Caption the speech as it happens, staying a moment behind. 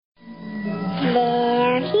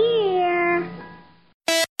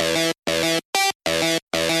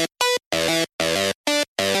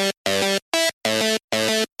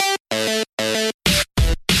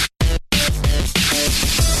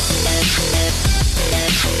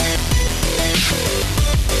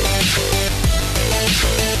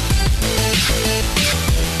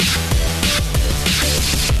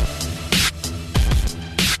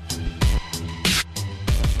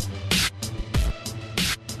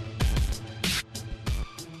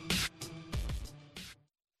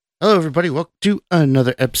Hello, everybody. Welcome to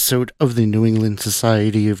another episode of the New England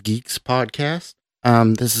Society of Geeks podcast.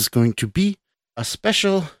 This is going to be a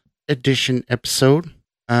special edition episode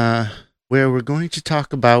where we're going to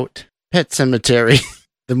talk about Pet Sematary,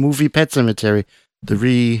 the movie Pet Sematary,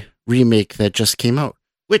 the remake that just came out,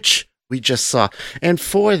 which we just saw. And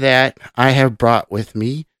for that, I have brought with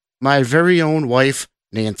me my very own wife,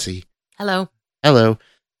 Nancy. Hello. Hello.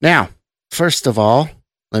 Now, first of all,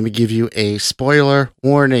 let me give you a spoiler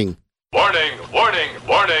warning. Warning, warning,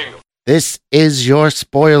 warning. This is your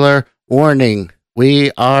spoiler warning.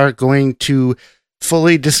 We are going to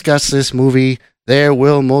fully discuss this movie. There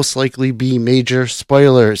will most likely be major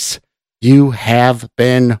spoilers. You have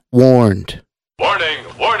been warned. Warning,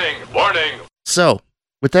 warning, warning. So,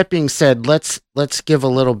 with that being said, let's give a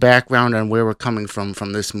little background on where we're coming from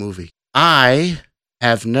this movie. I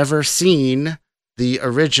have never seen the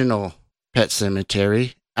original Pet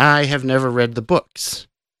Sematary. I have never read the books.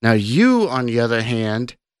 Now, you, on the other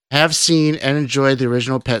hand, have seen and enjoyed the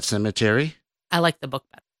original Pet Sematary. I like the book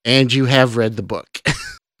better. And you have read the book.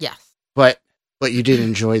 Yes. But you did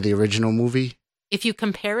enjoy the original movie? If you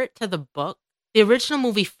compare it to the book, the original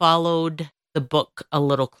movie followed the book a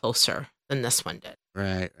little closer than this one did.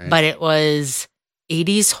 Right. But it was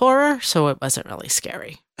 80s horror, so it wasn't really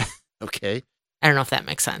scary. Okay. I don't know if that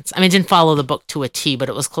makes sense. I mean, it didn't follow the book to a T, but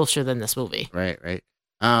it was closer than this movie. Right.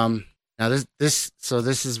 Now this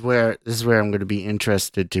is where I'm going to be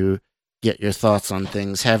interested to get your thoughts on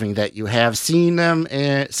things, having that you have seen them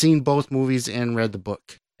and seen both movies and read the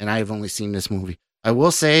book, and I have only seen this movie. I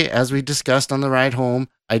will say, as we discussed on the ride home,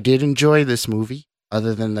 I did enjoy this movie,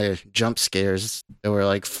 other than the jump scares. There were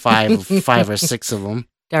like five or six of them.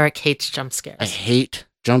 Derek hates jump scares. I hate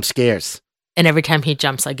jump scares. And every time he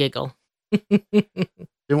jumps, I giggle.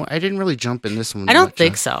 I didn't really jump in this one. I don't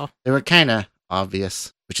think so. They were kind of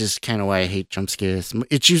obvious, which is kind of why I hate jump scares.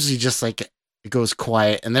 It's usually just like it goes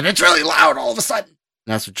quiet and then it's really loud all of a sudden.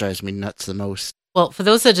 And that's what drives me nuts the most. Well, for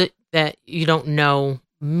those that you don't know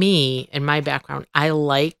me and my background, I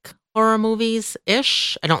like horror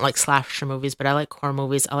movies-ish. I don't like slasher movies, but I like horror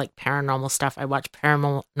movies. I like paranormal stuff. I watch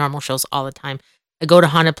paranormal shows all the time. I go to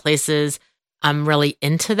haunted places. I'm really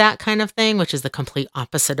into that kind of thing, which is the complete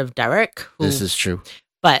opposite of Derek. This is true.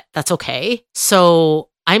 But that's okay. So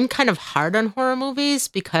I'm kind of hard on horror movies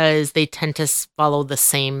because they tend to follow the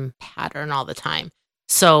same pattern all the time.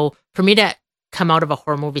 So for me to come out of a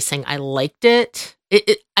horror movie saying I liked it,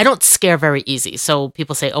 I don't scare very easy. So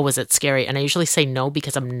people say, oh, was it scary? And I usually say no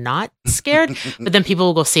because I'm not scared. But then people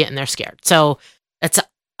will go see it and they're scared. So it's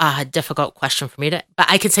a difficult question for me but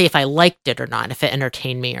I could say if I liked it or not, if it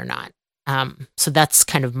entertained me or not. So that's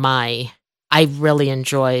kind of I really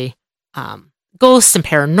enjoy ghosts and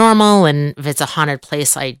paranormal, and if it's a haunted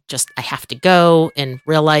place, I have to go in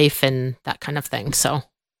real life and that kind of thing. So,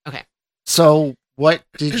 okay. So what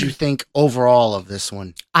did you think overall of this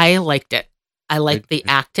one? I liked it. I liked the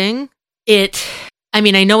acting.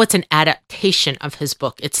 I know it's an adaptation of his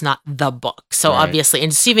book. It's not the book. So Right. Obviously,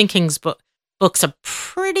 and Stephen King's books are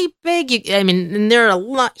pretty big. And there are a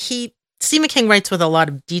lot. Stephen King writes with a lot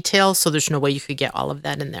of detail, so there's no way you could get all of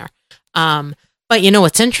that in there. But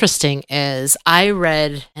what's interesting is I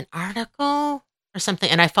read an article or something,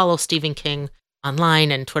 and I follow Stephen King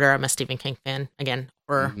online and Twitter. I'm a Stephen King fan, again,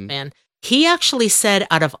 horror fan. He actually said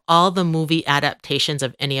out of all the movie adaptations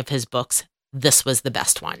of any of his books, this was the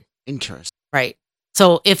best one. Interesting. Right.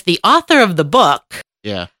 So if the author of the book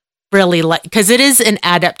really because it is an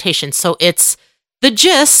adaptation, so it's the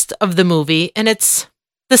gist of the movie, and it's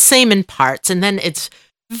the same in parts, and then it's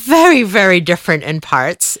very, very different in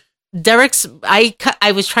parts.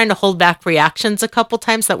 I was trying to hold back reactions a couple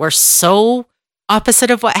times that were so opposite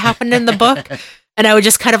of what happened in the book. And I would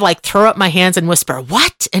just kind of like throw up my hands and whisper,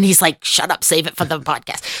 "What?" And he's like, "Shut up, save it for the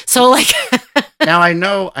podcast." So like Now I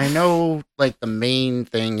know like the main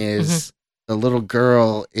thing is the little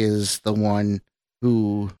girl is the one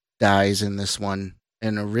who dies in this one.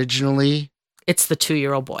 And originally it's the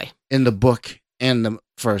 2-year-old boy in the book and the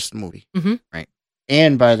first movie. Mm-hmm. Right.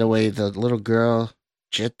 And by the way, the little girl,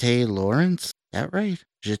 Jete Lawrence, is that right?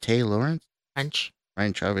 Jete Lawrence?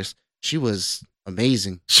 French, obviously. She was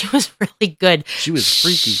amazing. She was really good. She was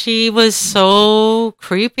freaky. She was so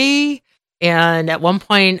creepy. And at one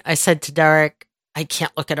point I said to Derek, I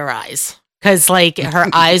can't look at her eyes. Because like her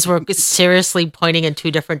eyes were seriously pointing in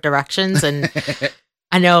two different directions. And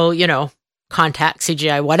I know, contact,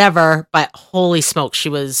 CGI, whatever, but holy smoke, she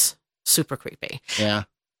was super creepy. Yeah.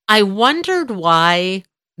 I wondered why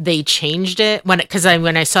they changed it when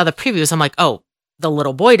I saw the previews, I'm like, oh, the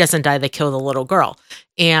little boy doesn't die, they kill the little girl.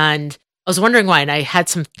 And I was wondering why, and I had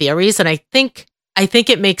some theories, and I think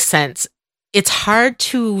it makes sense. it's hard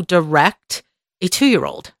to direct a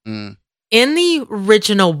 2-year-old. Mm. In the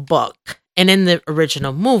original book and in the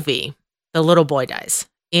original movie, the little boy dies.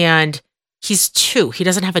 And he's 2. He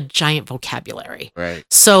doesn't have a giant vocabulary. Right.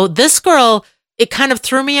 So this girl, it kind of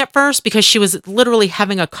threw me at first because she was literally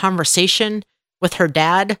having a conversation with her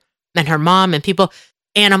dad and her mom and people.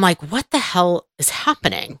 And I'm like, what the hell is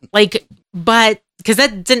happening? Like, but because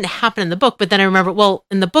that didn't happen in the book. But then I remember, well,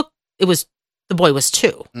 in the book, it was the boy was 2.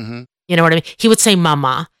 Mm-hmm. You know what I mean? He would say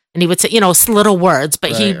mama and he would say, little words,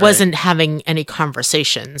 but he Right, wasn't having any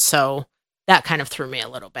conversation. So that kind of threw me a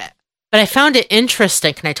little bit. But I found it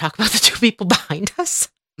interesting. Can I talk about the 2 people behind us?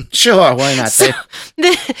 Sure, why not?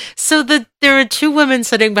 There are 2 women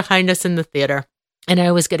sitting behind us in the theater, and I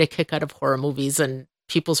always get a kick out of horror movies and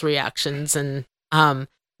people's reactions. And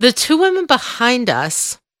the 2 women behind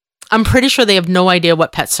us, I'm pretty sure they have no idea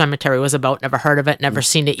what Pet Sematary was about, never heard of it, never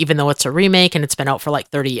seen it, even though it's a remake and it's been out for like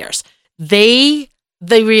 30 years.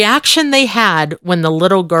 The reaction they had when the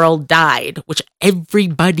little girl died, which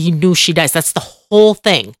everybody knew she dies, that's the whole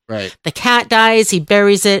thing. Right. The cat dies, he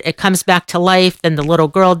buries it, it comes back to life, then the little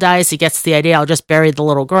girl dies, he gets the idea, I'll just bury the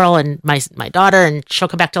little girl and my daughter and she'll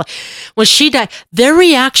come back to life. When she died, their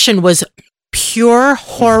reaction was pure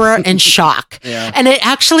horror and shock. Yeah. And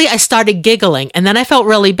I started giggling, and then I felt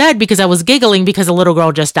really bad because I was giggling because a little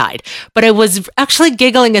girl just died. But I was actually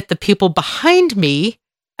giggling at the people behind me.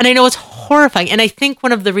 And I know it's horrifying. And I think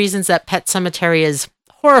one of the reasons that Pet Sematary is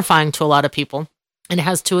horrifying to a lot of people, and it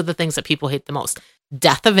has 2 of the things that people hate the most,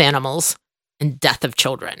 death of animals and death of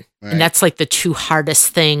children. Right. And that's like the 2 hardest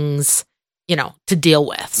things, to deal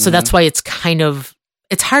with. So that's why it's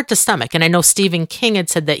hard to stomach. And I know Stephen King had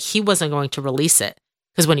said that he wasn't going to release it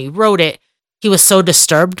because when he wrote it, he was so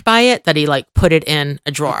disturbed by it that he put it in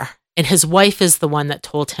a drawer. And his wife is the one that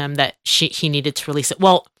told him that he needed to release it.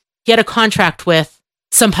 Well, he had a contract with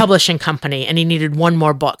some publishing company and he needed 1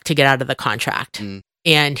 more book to get out of the contract.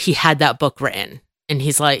 And he had that book written and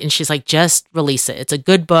she's like, just release it. It's a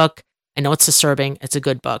good book. I know it's disturbing. It's a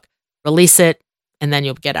good book. Release it and then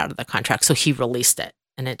you'll get out of the contract. So he released it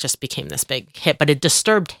and it just became this big hit, but it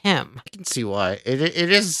disturbed him. I can see why. It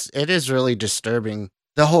is really disturbing.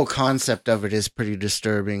 The whole concept of it is pretty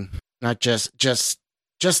disturbing. Not just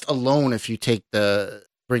alone if you take the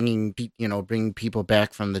bringing people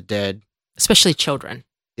back from the dead. Especially children.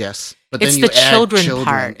 Yes, but it's then you the add children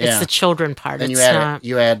part. Yeah. It's the children part. Then It's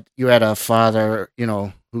you add a father,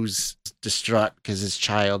 who's distraught because his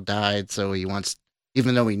child died. So he wants,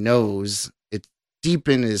 even though he knows it's deep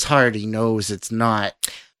in his heart, he knows it's not.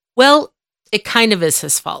 Well, it kind of is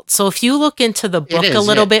his fault. So if you look into the book a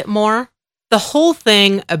little bit more, the whole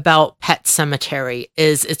thing about Pet Sematary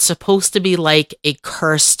is it's supposed to be like a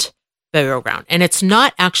cursed burial ground. And it's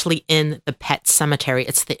not actually in the Pet Cemetery.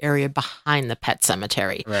 It's the area behind the Pet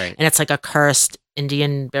Cemetery. Right. And it's like a cursed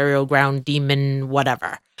Indian burial ground, demon,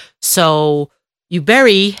 whatever. So you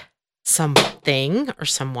bury something or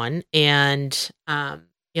someone and,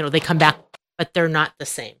 they come back, but they're not the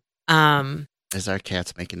same. As our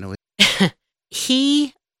cat's making noise.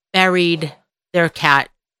 He buried their cat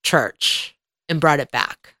Church and brought it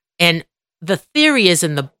back. And the theory is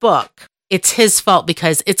in the book, it's his fault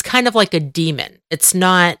because it's kind of like a demon. It's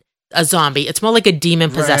not a zombie. It's more like a demon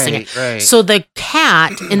possessing it. Right. So the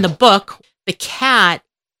cat in the book, the cat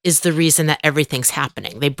is the reason that everything's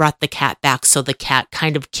happening. They brought the cat back. So the cat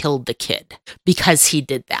kind of killed the kid because he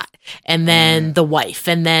did that. And then the wife,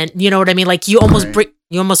 and then, you know what I mean? Like you almost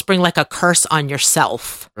bring like a curse on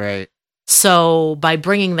yourself. Right. So by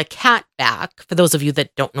bringing the cat back, for those of you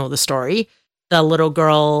that don't know the story, the little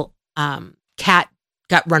girl cat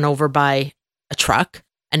got run over by a truck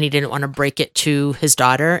and he didn't want to break it to his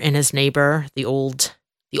daughter and his neighbor, the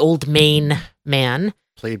old Maine man.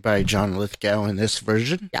 Played by John Lithgow in this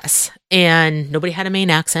version. Yes. And nobody had a Maine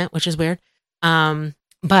accent, which is weird.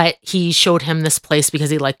 But he showed him this place because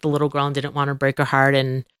he liked the little girl and didn't want to break her heart.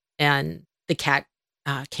 And the cat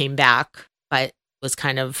came back, but was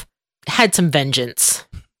kind of had some vengeance.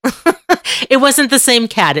 It wasn't the same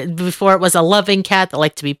cat. Before it was a loving cat that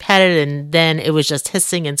liked to be petted, and then it was just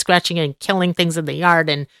hissing and scratching and killing things in the yard,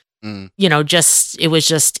 and it was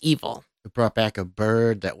just evil. It brought back a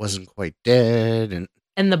bird that wasn't quite dead, and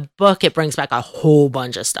in the book it brings back a whole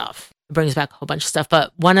bunch of stuff.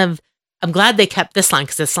 But I'm glad they kept this line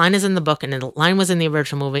because this line is in the book, and the line was in the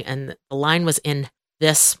original movie, and the line was in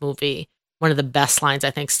this movie. One of the best lines I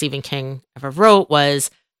think Stephen King ever wrote was,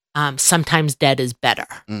 sometimes dead is better.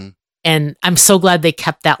 And I'm so glad they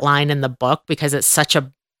kept that line in the book because it's such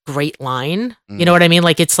a great line. You know what I mean?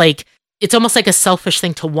 It's almost like a selfish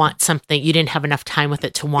thing to want something. You didn't have enough time with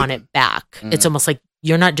it to want it back. It's almost like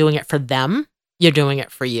you're not doing it for them. you're doing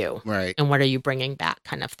it for you. Right. And what are you bringing back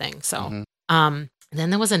kind of thing. So, Mhm. then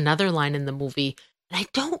there was another line in the movie, and I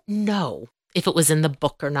don't know if it was in the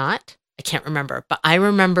book or not. I can't remember, but I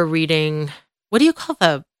remember reading, what do you call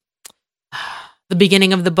the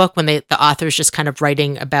beginning of the book when the author's just kind of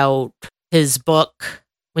writing about his book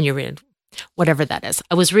when you're reading whatever that is.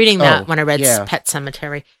 I was reading that when I read Pet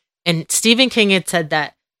Sematary, and Stephen King had said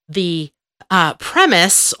that the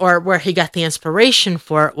premise, or where he got the inspiration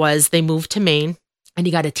for it, was they moved to Maine and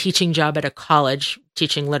he got a teaching job at a college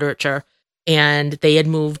teaching literature, and they had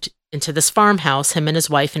moved into this farmhouse. Him and his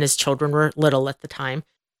wife and his children were little at the time,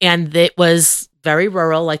 and it was very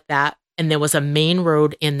rural like that. And there was a main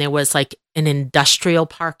road, and there was like an industrial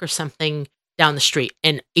park or something down the street,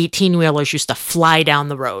 and 18-wheelers used to fly down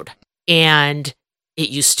the road, and it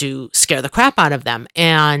used to scare the crap out of them.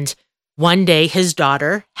 And one day his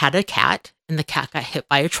daughter had a cat, and the cat got hit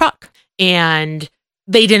by a truck, and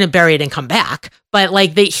they didn't bury it and come back, but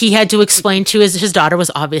like he had to explain to his daughter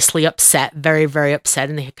was obviously upset, very, very upset.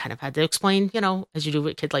 And they kind of had to explain, as you do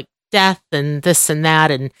with a kid, like death and this and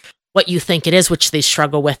that, and what you think it is, which they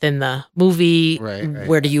struggle with in the movie. Right.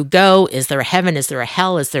 Where do you go? Is there a heaven? Is there a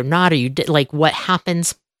hell? Is there not? Are you like, what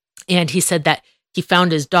happens? And he said that he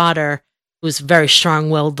found his daughter, who was a very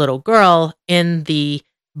strong-willed little girl, in the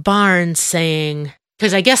barn saying,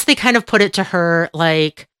 because I guess they kind of put it to her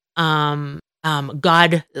like,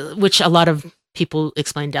 God, which a lot of people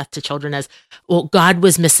explain death to children as, well, God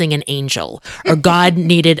was missing an angel, or God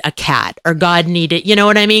needed a cat, or God needed, you know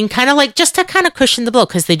what I mean? Kind of like just to kind of cushion the blow,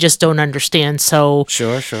 because they just don't understand. So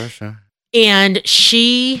Sure. And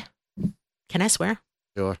she, can I swear?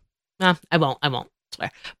 Sure. No, I won't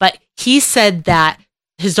swear. But he said that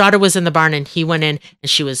his daughter was in the barn, and he went in, and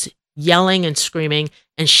she was yelling and screaming,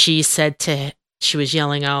 and she was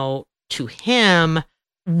yelling out to him,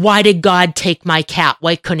 why did God take my cat?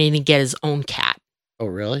 Why couldn't he get his own cat? Oh,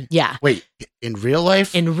 really? Yeah. Wait, in real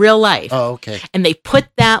life? In real life. Oh, okay. And they put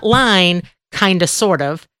that line, kind of, sort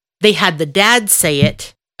of. They had the dad say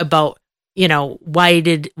it about, why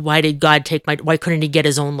did God take why couldn't he get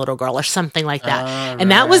his own little girl, or something like that?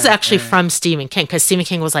 And that was actually from Stephen King, because Stephen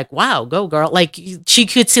King was like, wow, go girl. Like, she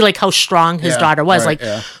could see like how strong his daughter was,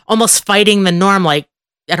 almost fighting the norm, like,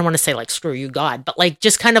 I don't want to say like, screw you, God, but like,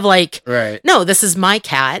 just kind of like, no, this is my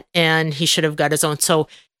cat, and he should have got his own. So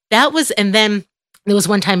that was, and then there was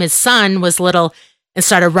one time his son was little and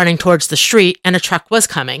started running towards the street, and a truck was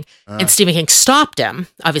coming, and Stephen King stopped him.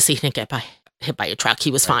 Obviously, he didn't get hit by a truck.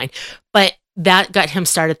 He was fine. But that got him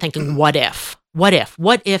started thinking, what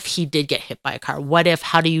if he did get hit by a car?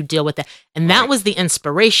 How do you deal with that? And that was the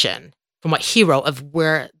inspiration from what he wrote of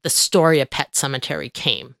where the story of Pet Sematary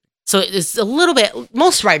came. So it's a little bit,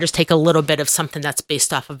 most writers take a little bit of something that's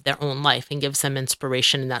based off of their own life and gives them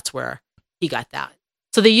inspiration, and that's where he got that.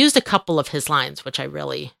 So they used a couple of his lines, which I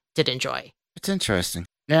really did enjoy. It's interesting.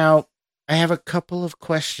 Now, I have a couple of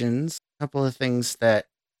questions, a couple of things that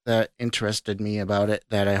interested me about it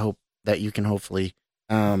that I hope that you can hopefully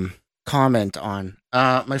comment on.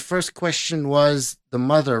 My first question was the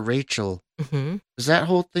mother, Rachel. Mm-hmm. Was that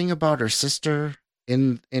whole thing about her sister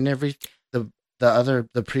in every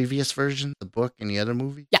the previous version, the book and the other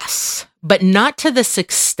movie? Yes, but not to this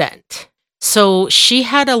extent. So she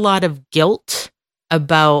had a lot of guilt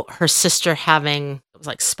about her sister having, it was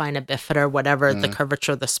like spina bifida or whatever, the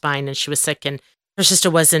curvature of the spine, and she was sick, and her sister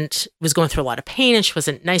was going through a lot of pain, and she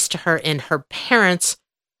wasn't nice to her, and her parents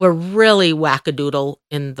were really wackadoodle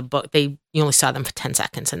in the book. You only saw them for 10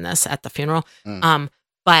 seconds in this at the funeral.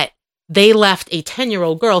 But they left a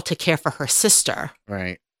 10-year-old girl to care for her sister.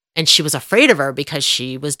 Right. And she was afraid of her because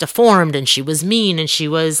she was deformed, and she was mean, and she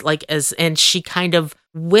was like, and she kind of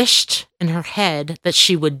wished in her head that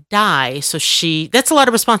she would die. So that's a lot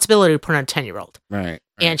of responsibility to put on a 10-year-old. Right.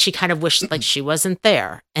 And she kind of wished like she wasn't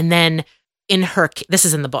there. And then this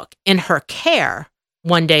is in the book, in her care,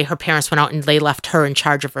 one day her parents went out and they left her in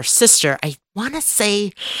charge of her sister. I want to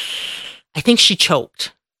say, I think she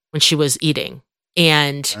choked when she was eating.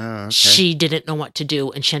 And she didn't know what to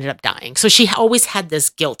do, and she ended up dying. So she always had this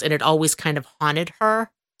guilt, and it always kind of haunted her.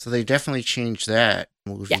 So they definitely changed that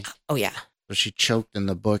movie. Yeah. Oh, yeah. So she choked in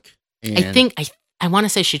the book. And I think, I want to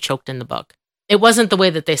say she choked in the book. It wasn't the way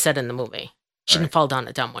that they said in the movie. She didn't fall down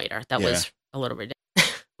a dumbwaiter. That was a little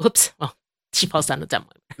ridiculous. Whoops. Well, she falls down a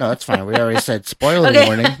dumbwaiter. No, that's fine. We already said spoiler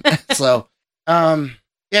warning. So, yeah,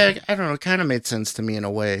 I don't know. It kind of made sense to me in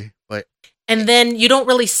a way, but. And then you don't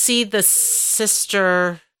really see the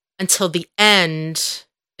sister until the end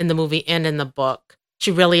in the movie and in the book.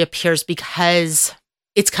 She really appears because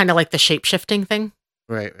it's kind of like the shape-shifting thing.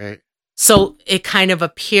 Right. So it kind of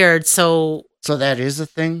appeared. So that is a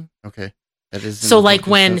thing? Okay. That is. So like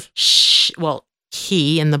when,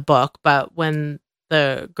 he in the book, but when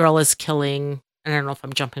the girl is killing, and I don't know if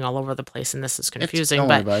I'm jumping all over the place and this is confusing, Don't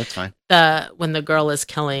worry but about it. It's fine. when the girl is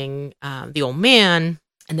killing the old man,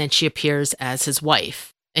 and then she appears as his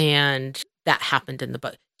wife, and that happened in the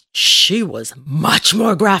book. She was much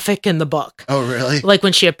more graphic in the book. Oh, really? Like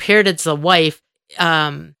when she appeared as the wife,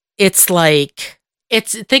 it's like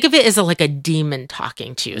think of it as like a demon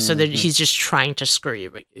talking to you. So that he's just trying to screw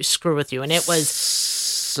with you, and it was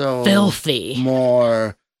so filthy.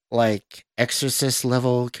 More like Exorcist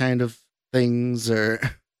level kind of things, or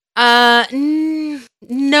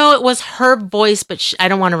no, it was her voice, but I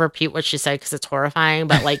don't want to repeat what she said because it's horrifying.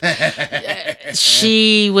 But like,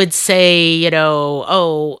 she would say,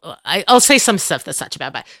 I'll say some stuff that's not too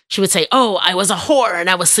bad, but she would say, "Oh, I was a whore and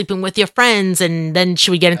I was sleeping with your friends," and then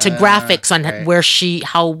she would get into graphics on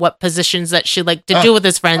what positions that she liked to do with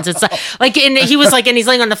his friends. It's like, and he was like, and he's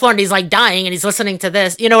laying on the floor and he's like dying and he's listening to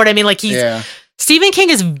this. You know what I mean? Like Stephen King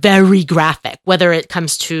is very graphic, whether it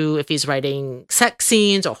comes to if he's writing sex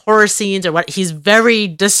scenes or horror scenes or what. He's very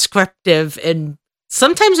descriptive and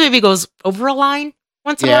sometimes maybe goes over a line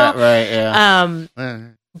once in a while. Yeah, right,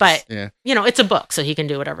 but, it's a book, so he can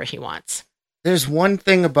do whatever he wants. There's one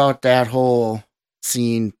thing about that whole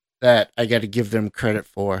scene that I got to give them credit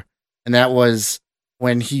for, and that was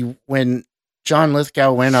when John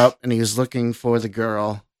Lithgow went up and he was looking for the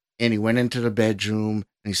girl, and he went into the bedroom,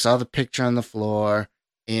 and he saw the picture on the floor,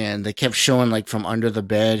 and they kept showing, like, from under the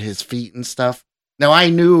bed, his feet and stuff. Now,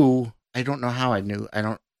 I don't know how I knew,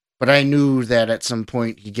 but I knew that at some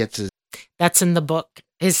point he gets his... That's in the book.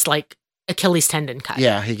 His, like, Achilles tendon cut.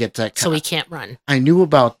 Yeah, he gets that cut. So he can't run. I knew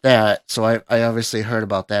about that, so I obviously heard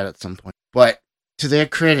about that at some point. But, to their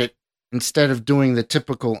credit, instead of doing the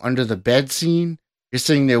typical under the bed scene, you're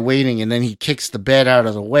sitting there waiting, and then he kicks the bed out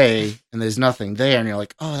of the way, and there's nothing there, and you're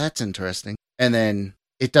like, oh, that's interesting. And then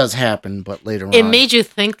it does happen, but later on. It made you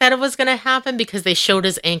think that it was going to happen because they showed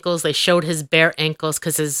his ankles, they showed his bare ankles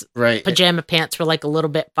because his pajama pants were like a little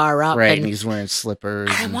bit far up. Right, and he's wearing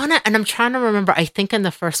slippers. And I'm trying to remember, I think in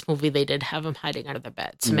the first movie they did have him hiding under the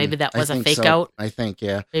bed, so maybe that was a fake out. I think,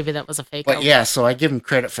 yeah. Maybe that was a fake out. But yeah, so I give him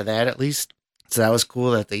credit for that at least. So that was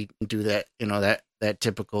cool that they do that, that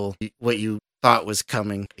typical, what you thought was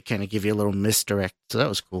coming, to kind of give you a little misdirect. So that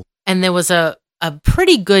was cool. And there was a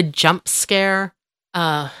pretty good jump scare.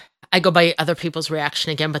 I go by other people's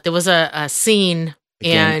reaction again, but there was a scene.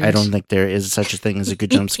 Again, and I don't think there is such a thing as a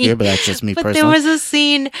good jump scare, but that's just me personally. There was a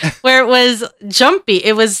scene where it was jumpy.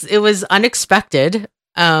 It was unexpected.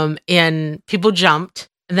 And people jumped,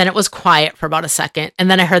 and then it was quiet for about a second, and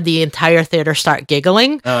then I heard the entire theater start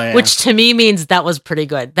giggling, which to me means that was pretty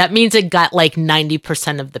good. That means it got like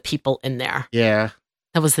 90% of the people in there. Yeah.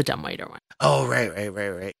 That was the dumbwaiter one. Oh,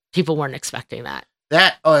 right. People weren't expecting that.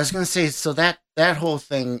 I was going to say, so that whole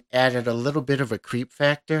thing added a little bit of a creep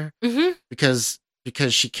factor, because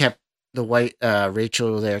she kept, the white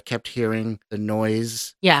Rachel there kept hearing the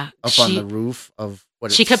noise up on the roof of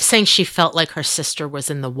what she kept saying she felt like her sister was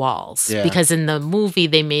in the walls, because in the movie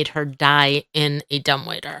they made her die in a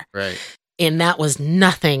dumbwaiter. Right. And that was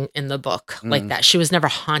nothing in the book like that. She was never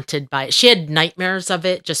haunted by it. She had nightmares of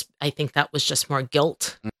it. I think that was just more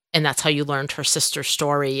guilt. And that's how you learned her sister's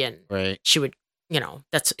story. And she would,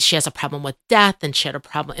 she has a problem with death, and she had a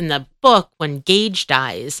problem in the book when Gage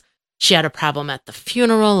dies. She had a problem at the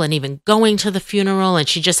funeral and even going to the funeral. And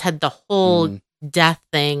she just had the whole death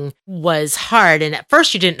thing was hard. And at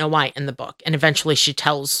first you didn't know why in the book. And eventually she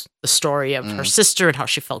tells the story of her sister and how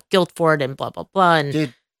she felt guilt for it and blah, blah, blah. And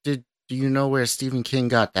do you know where Stephen King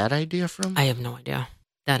got that idea from? I have no idea.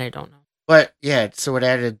 That I don't know. But yeah, so it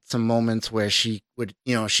added some moments where she would,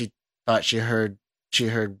 she thought she heard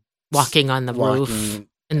walking on the roof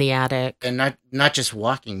in the attic. And not just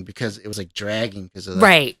walking, because it was like dragging because of that.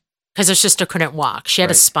 Right. Because her sister couldn't walk. She had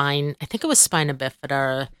a spine, I think it was spina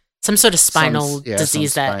bifida, some sort of spinal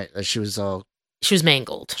disease she was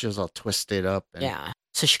mangled. She was all twisted up.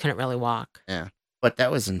 So she couldn't really walk. Yeah. But that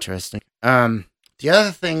was interesting. The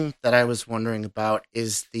other thing that I was wondering about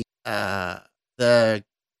is the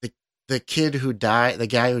kid who died, the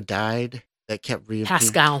guy who died that kept reappearing.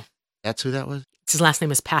 Pascal. That's who that was? His last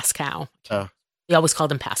name is Pascal. Oh. We always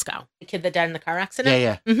called him Pascal. The kid that died in the car accident?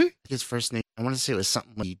 Yeah. Mm-hmm. His first name, I want to say it was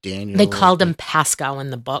something like Daniel. They called him Pascal in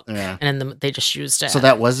the book. Yeah. And they just used it. So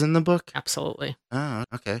that was in the book? Absolutely. Oh,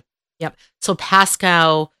 okay. Yep. So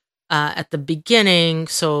Pascal, at the beginning,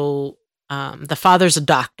 the father's a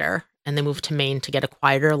doctor, and they moved to Maine to get a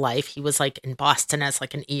quieter life. He was like in Boston as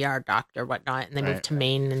like an ER doctor, whatnot, and they moved to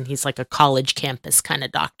Maine, and he's like a college campus kind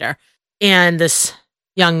of doctor. And this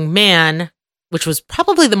young man, which was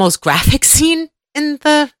probably the most graphic scene in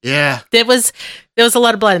the. Yeah. There was a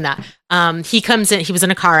lot of blood in that. He comes in. He was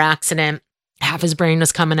in a car accident. Half his brain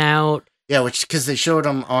was coming out. Yeah, which because they showed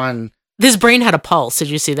him on. His brain had a pulse. Did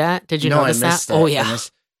you see that? Did you No, notice I missed that. Oh yeah.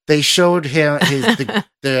 They showed him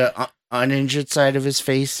the uninjured side of his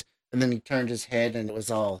face, and then he turned his head, and it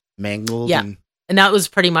was all mangled. Yeah. And that was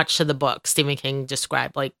pretty much to the book. Stephen King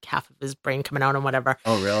described like half of his brain coming out and whatever.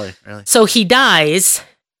 Oh, really? Really? So he dies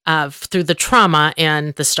through the trauma,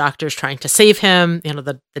 and this doctor's trying to save him. You know,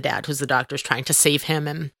 the dad who's the doctor is trying to save him,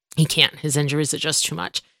 and he can't. His injuries are just too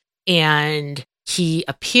much. And he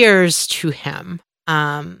appears to him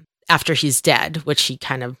after he's dead, which he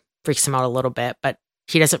kind of freaks him out a little bit, but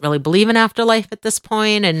he doesn't really believe in afterlife at this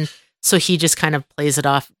point, and so he just kind of plays it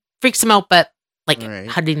off, freaks him out, but like,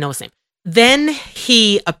 how did he know his name? Then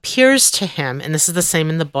he appears to him, and this is the same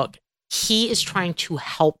in the book. He is trying to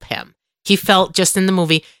help him. He felt just in the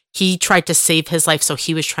movie, he tried to save his life, so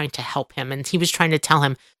he was trying to help him, and he was trying to tell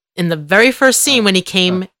him in the very first scene when he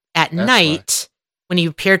came at night, when he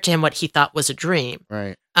appeared to him what he thought was a dream.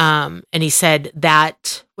 Right. And he said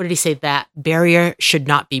that, what did he say? That barrier should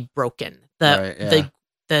not be broken. The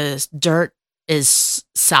dirt is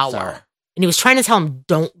sour. And he was trying to tell him,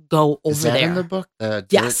 don't go over is that there. In the book?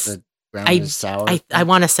 Yes. The ground is sour. I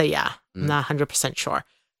want to say, yeah. I'm not 100% sure.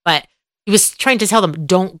 But he was trying to tell them,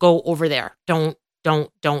 don't go over there. Don't.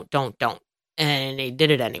 And he did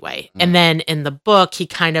it anyway. And then in the book, in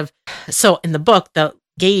the book, the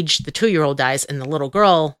Gage, the 2-year-old, dies, and the little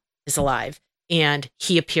girl is alive, and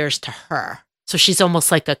he appears to her. So she's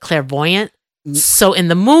almost like a clairvoyant. So in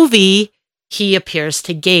the movie, he appears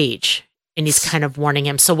to Gage, and he's kind of warning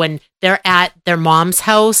him. So when they're at their mom's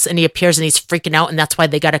house, and he appears, and he's freaking out, and that's why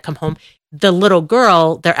they got to come home. The little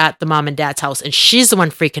girl, they're at the mom and dad's house, and she's the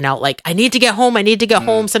one freaking out, like, I need to get home,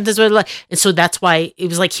 something's really. And so that's why it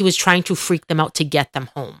was like he was trying to freak them out to get them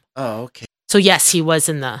home. Oh, okay. So yes, he was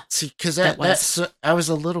in the. See, because I was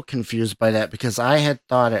a little confused by that, because I had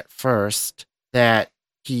thought at first that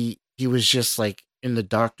he was just like in the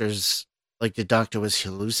doctor's, like the doctor was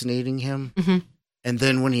hallucinating him, and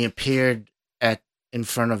then when he appeared in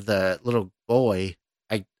front of the little boy,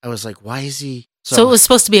 I was like, why is he? So it was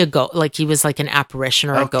supposed to be a ghost, like he was like an apparition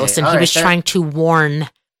or a ghost, and he was trying to warn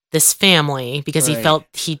this family because he felt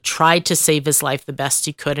he tried to save his life the best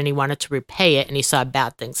he could, and he wanted to repay it, and he saw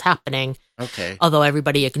bad things happening. Okay. Although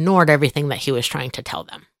everybody ignored everything that he was trying to tell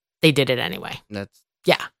them, they did it anyway. But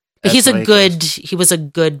he was a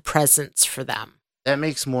good presence for them. That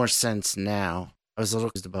makes more sense now. I was a little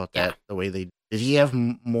confused about that. The way did he have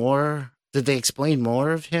more? Did they explain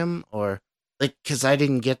more of him, or like, because I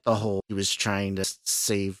didn't get the whole he was trying to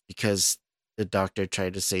save because the doctor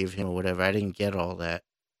tried to save him or whatever. I didn't get all that.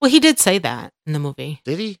 Well, he did say that in the movie.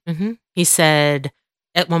 Did he? Mm-hmm. He said,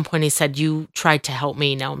 at one point, he said, you tried to help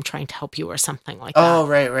me, now I'm trying to help you, or something like that. Oh,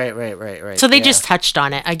 right. So they just touched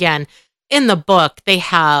on it. Again, in the book, they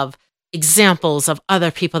have examples of other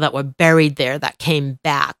people that were buried there that came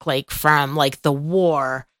back, like from like the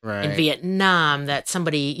war in Vietnam, that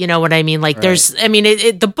somebody, you know what I mean? Like there's, I mean,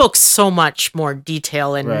 the book's so much more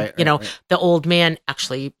detail, and, the old man,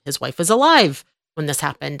 actually, his wife was alive when this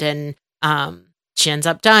happened, and she ends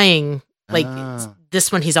up dying. Like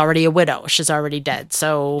this one, he's already a widow. She's already dead.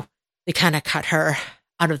 So they kind of cut her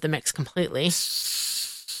out of the mix completely.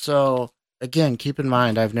 So again, keep in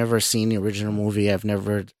mind, I've never seen the original movie. I've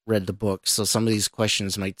never read the book. So some of these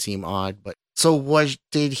questions might seem odd, but so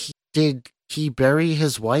did he bury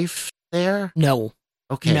his wife there? No.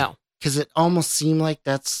 Okay. No. Because it almost seemed like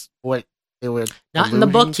that's what they were. Not in the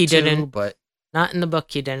book, he didn't. But not in the book,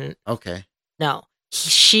 he didn't. Okay. No.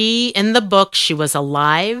 In the book, she was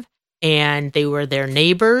alive, and they were their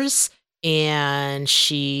neighbors, and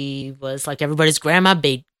she was like everybody's grandma,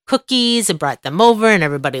 baked cookies and brought them over, and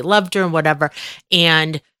everybody loved her and whatever.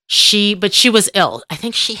 And she was ill. I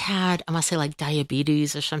think she had, I must say, like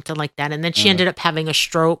diabetes or something like that. And then she ended up having a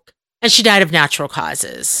stroke, and she died of natural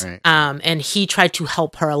causes. Right. And he tried to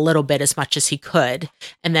help her a little bit as much as he could.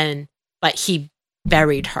 And then, but he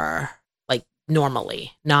buried her like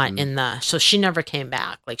normally, not so she never came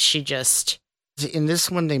back. Like she just. In this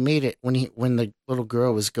one, they made it when the little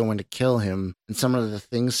girl was going to kill him, and some of the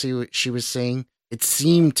things she was saying, it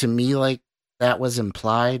seemed to me like that was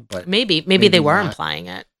implied, but maybe they were implying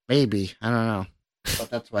it. Maybe, I don't know,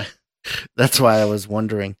 but that's why I was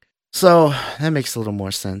wondering. So that makes a little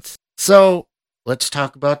more sense. So let's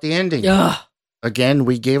talk about the ending. Ugh. Again,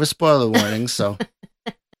 we gave a spoiler warning, so.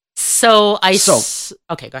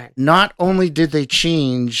 Okay, go ahead. Not only did they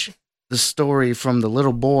change the story from the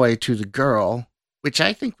little boy to the girl, which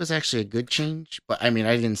I think was actually a good change, but I mean,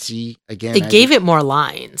 I didn't see again. They gave it more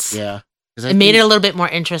lines. Yeah. It made it a little bit more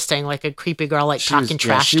interesting, like a creepy girl, like talking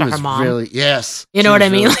trash to her mom. Really, yes. You know what I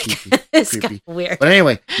mean? Really Like, it's creepy. kind of weird. But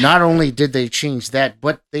anyway, not only did they change that,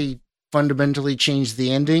 but they fundamentally changed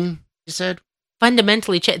the ending, you said?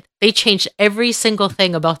 Fundamentally, they changed every single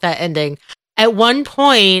thing about that ending. At one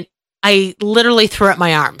point, I literally threw up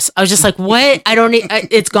my arms. I was just like, what? I don't need,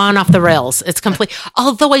 it's gone off the rails. It's complete.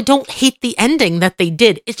 Although I don't hate the ending that they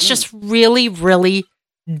did. It's just really, really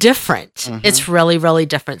different. Mhm. It's really, really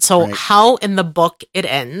different. So Right. how in the book it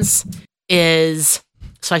ends is,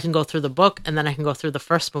 so I can go through the book and then I can go through the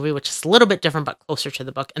first movie, which is a little bit different, but closer to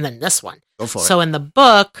the book. And then this one. Go for it. So in the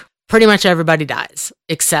book, pretty much everybody dies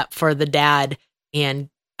except for the dad and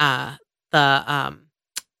the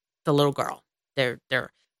little girl. They're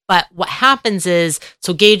But what happens is,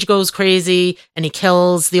 so Gage goes crazy and he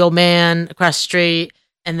kills the old man across the street,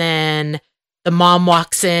 and then the mom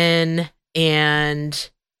walks in, and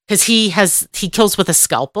because he kills with a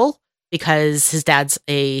scalpel because his dad's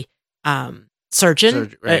a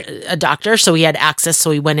surgeon, Right. a doctor, so he had access.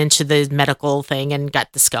 So he went into the medical thing and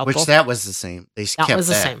got the scalpel. Which that was the same. They That kept was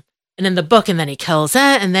the same. And in the book, and then he kills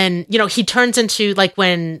that, and then he turns into like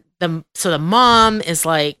when the mom is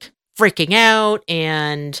like freaking out,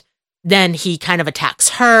 and then he kind of attacks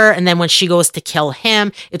her, and then when she goes to kill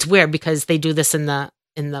him, it's weird because they do this in the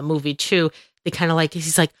movie too. They kind of like,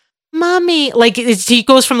 he's like, "Mommy," like he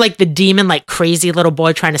goes from like the demon, like crazy little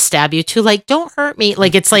boy trying to stab you to like, "Don't hurt me,"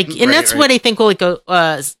 like it's like, and that's what I think like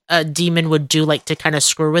a demon would do, like to kind of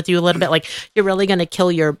screw with you a little bit, like you're really gonna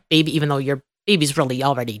kill your baby, even though your baby's really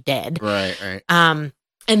already dead. Right. And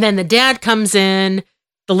then the dad comes in,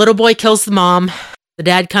 the little boy kills the mom. The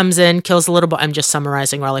dad comes in, kills the little boy. I'm just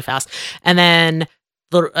summarizing really fast. And then,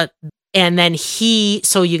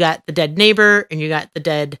 so you got the dead neighbor and you got the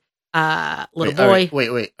dead little boy.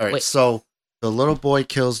 Wait. All right. So the little boy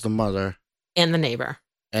kills the mother and the neighbor.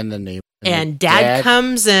 and the neighbor. And dad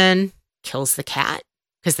comes in, kills the cat,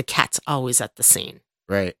 because the cat's always at the scene.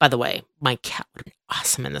 Right. By the way, my cat would have been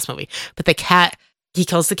awesome in this movie. But the cat, he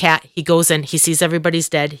kills the cat. He goes in. He sees everybody's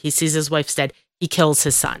dead. He sees his wife's dead. He kills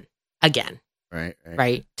his son again.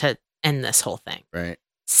 Right. To end this whole thing. Right.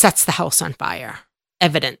 Sets the house on fire.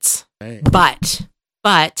 Evidence. Right.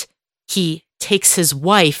 But he takes his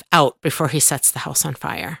wife out before he sets the house on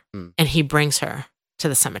fire. And he brings her to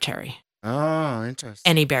the cemetery. Oh, interesting.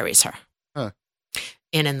 And he buries her. Huh.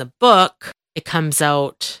 And in the book, it comes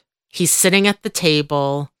out, he's sitting at the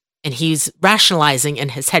table and he's rationalizing in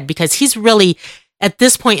his head because he's really, at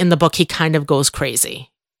this point in the book, he kind of goes crazy.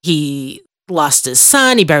 He lost his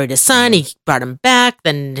son, he buried his son, he brought him back,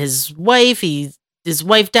 then his wife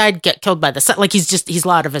died, get killed by the son. Like he's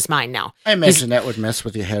out of his mind now. I imagine that would mess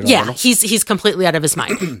with your head a Yeah, little. he's completely out of his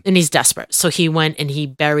mind and he's desperate. So he went and he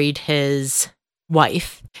buried his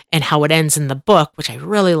wife. And how it ends in the book, which I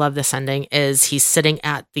really love this ending, is he's sitting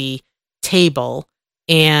at the table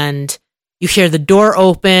and you hear the door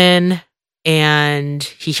open and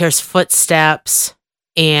he hears footsteps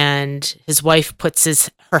and his wife puts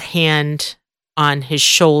her hand on his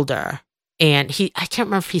shoulder, and I can't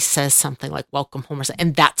remember if he says something like "welcome home" or something,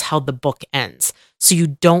 and that's how the book ends. So you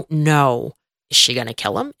don't know, is she gonna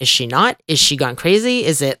kill him? Is she not? Is she gone crazy?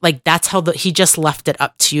 Is it like, that's how he just left it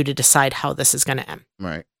up to you to decide how this is gonna end.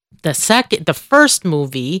 Right. The first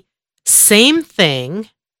movie, same thing,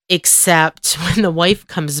 except when the wife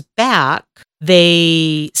comes back,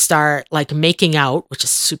 they start like making out, which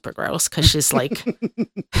is super gross because she's like,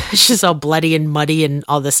 she's all bloody and muddy and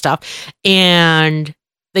all this stuff. And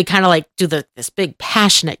they kind of like do this big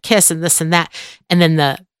passionate kiss and this and that. And then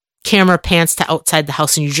the camera pans to outside the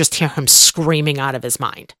house and you just hear him screaming out of his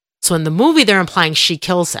mind. So in the movie, they're implying she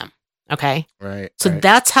kills him. Okay. Right. So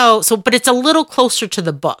that's how, but it's a little closer to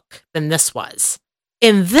the book than this was.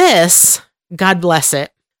 In this, God bless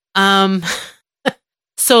it.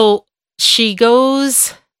 So she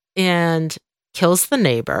goes and kills the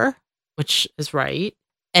neighbor, which is right,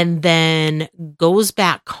 and then goes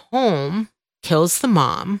back home, kills the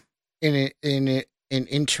mom. In an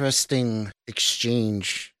interesting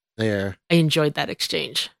exchange there. I enjoyed that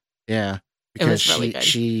exchange. Yeah. It was really good.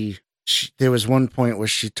 She there was one point where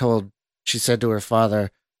she said to her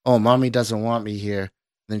father, "Oh, mommy doesn't want me here." And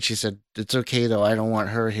then she said, "It's okay though, I don't want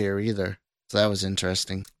her here either." So that was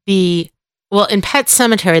interesting. In Pet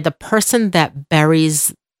Sematary, the person that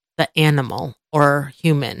buries the animal or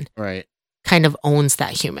human, right, kind of owns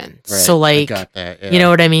that human. Right. So like, I got that, yeah. You know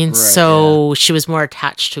what I mean? Right, so she was more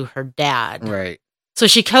attached to her dad. Right. So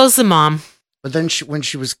she kills the mom. But then when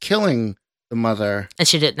she was killing the mother, and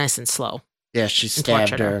she did it nice and slow. yeah, she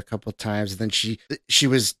stabbed her a couple times. And then she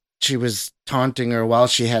was she was taunting her while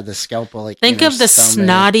she had the scalpel. Like, Think in her of the stomach.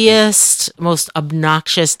 snottiest, most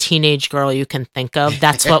obnoxious teenage girl you can think of.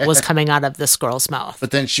 That's what was coming out of this girl's mouth.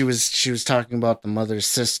 But then she was talking about the mother's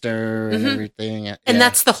sister and everything. Yeah. And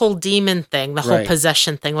that's the whole demon thing, the whole Right.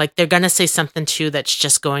 possession thing. Like, they're going to say something to you that's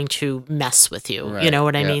just going to mess with you. You Right, know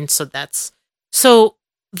what I yeah. mean?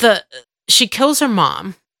 She kills her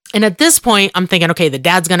mom. And at this point, I'm thinking, okay, the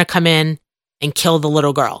dad's going to come in and kill the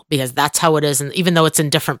little girl because that's how it is. And even though it's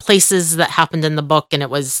in different places that happened in the book and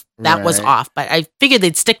that was Right. off, but I figured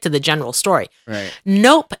they'd stick to the general story. Right.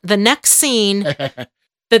 Nope. The next scene,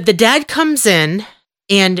 the dad comes in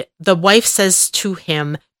and the wife says to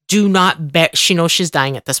him, do not she knows she's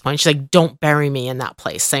dying at this point. She's like, don't bury me in that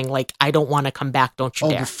place, saying like, I don't want to come back. Don't you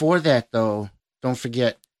dare. Before that though, don't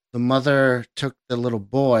forget the mother took the little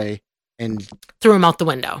boy and Threw him out the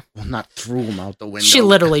window. well, not threw him out the window. She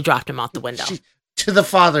literally dropped him out the window. To the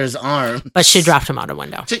father's arm. But she dropped him out a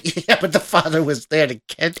window. Yeah, but the father was there to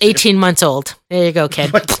catch him. 18 months old. There you go,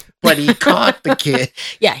 kid. But he caught the kid.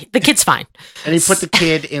 Yeah, the kid's fine. And he put the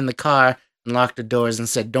kid in the car and locked the doors and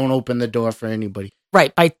said, don't open the door for anybody.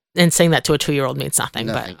 Right. And saying that to a 2-year-old means nothing.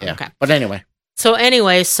 Nothing, But yeah. okay. But anyway.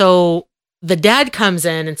 So the dad comes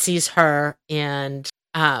in and sees her, and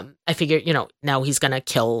I figure, now he's gonna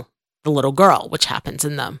kill the little girl, which happens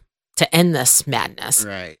to end this madness.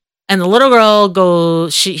 Right. And the little girl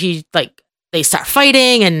goes, they start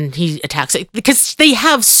fighting and he attacks it because they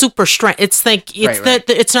have super strength. It's like,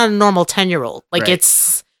 it's not a normal 10-year-old. Like, Right.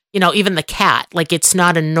 it's, even the cat, like, it's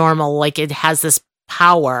not a normal, like, it has this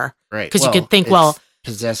power. Right. Because you could think, it's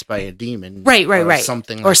possessed by a demon. Right. Or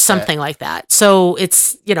something Like that. So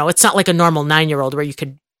it's, it's not like a normal 9-year-old where you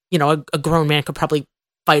could, a grown man could probably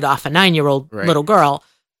fight off a 9-year-old little girl.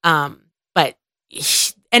 But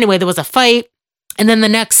anyway, there was a fight. And then the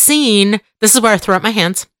next scene, this is where I throw up my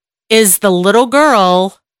hands, is the little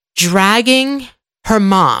girl dragging her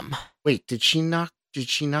mom. Wait, did she knock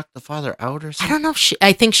the father out or something? I don't know if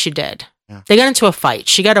I think she did. Yeah. They got into a fight.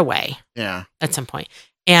 She got away. Yeah. At some point.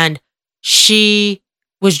 And she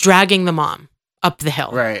was dragging the mom up the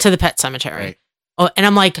hill to the pet cemetery. Right. Oh, and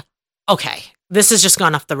I'm like, okay, this has just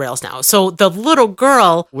gone off the rails now. So the little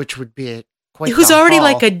girl, which would be quite who's the already haul.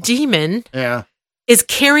 like a demon, is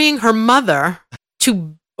carrying her mother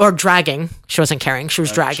dragging. She wasn't carrying, she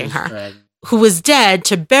was dragging her, who was dead,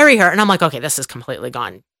 to bury her. And I'm like, okay, this has completely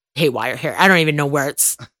gone haywire here. I don't even know where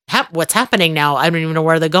what's happening now. I don't even know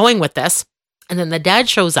where they're going with this. And then the dad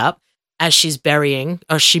shows up as she buried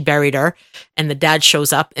her. And the dad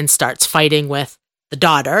shows up and starts fighting with the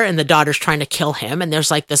daughter, and the daughter's trying to kill him. And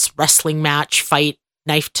there's like this wrestling match fight,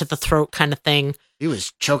 knife to the throat kind of thing. He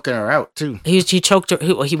was choking her out too. He choked her.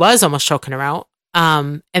 He was almost choking her out.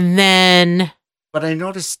 And then, but I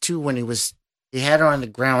noticed too when he had her on the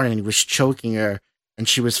ground and he was choking her, and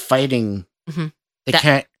she was fighting. Mm-hmm.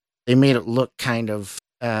 They made it look kind of.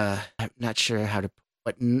 I'm not sure how to,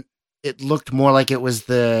 but it looked more like it was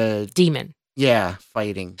the demon. Yeah,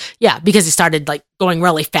 fighting. Yeah, because he started like going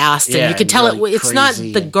really fast, and you could tell it's not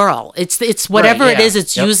the girl. It's whatever it is.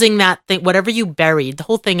 It's using that thing. Whatever you buried. The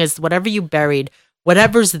whole thing is whatever you buried.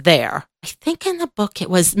 Whatever's there. I think in the book it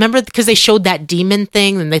was, remember, because they showed that demon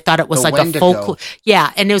thing and they thought it was like Wendigo. a folk.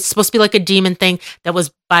 Yeah. And it was supposed to be like a demon thing that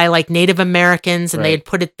was by like Native Americans, and they had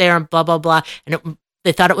put it there and blah, blah, blah. And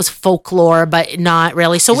they thought it was folklore, but not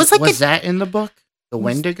really. So it was like. Was that in the book? The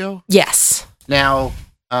Wendigo? Yes. Now,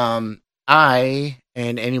 I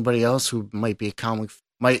and anybody else who might be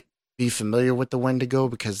might be familiar with the Wendigo,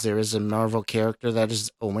 because there is a Marvel character that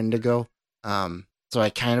is a Wendigo. So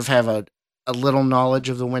I kind of have a little knowledge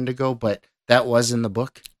of the Wendigo, but that was in the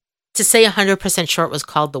book. To say 100% sure it was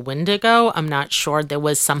called the Wendigo, I'm not sure. There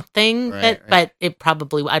was something but it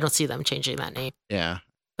probably, I don't see them changing that name. Yeah.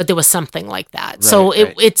 But there was something like that. So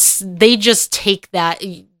it's, they just take that,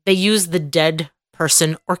 they use the dead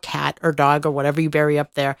person or cat or dog or whatever you bury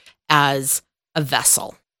up there as a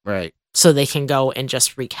vessel. Right. So they can go and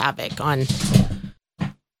just wreak havoc on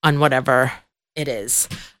whatever it is.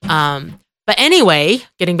 But anyway,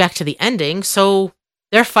 getting back to the ending, so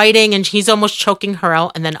they're fighting and he's almost choking her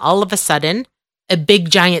out, and then all of a sudden, a big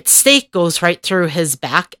giant stake goes right through his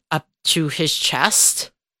back up to his chest.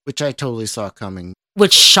 Which I totally saw coming.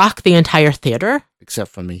 Which shocked the entire theater. Except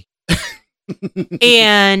for me.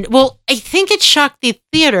 And, well, I think it shocked the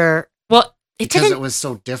theater. Well, because it was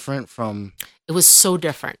so different from... It was so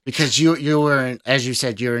different. Because you were, as you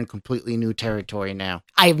said, you're in completely new territory now.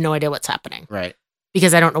 I have no idea what's happening. Right.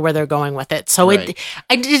 Because I don't know where they're going with it. So it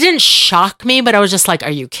didn't shock me, but I was just like,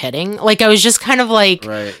 are you kidding? Like, I was just kind of like,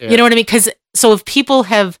 you know what I mean? Because, so if people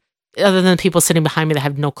have, other than people sitting behind me that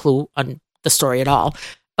have no clue on the story at all,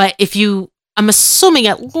 but if you I'm assuming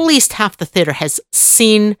at least half the theater has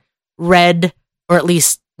seen, read, or at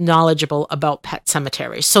least knowledgeable about Pet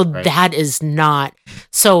Sematary. So Right. that is not.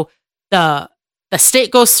 So the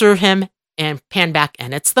state goes through him and pan back,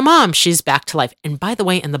 and it's the mom. She's back to life. And by the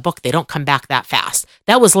way, in the book, they don't come back that fast.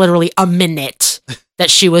 That was literally a minute that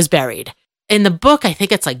she was buried. In the book, I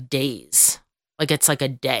think it's like days. Like it's like a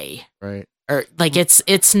day. Right. Or like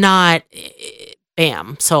it's not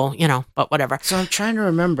bam. So, but whatever. So I'm trying to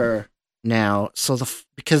remember now. So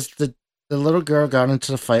because the little girl got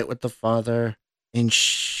into the fight with the father and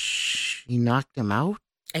she knocked him out.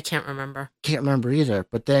 I can't remember. Can't remember either.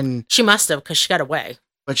 But then She must have, because she got away.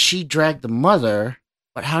 But she dragged the mother.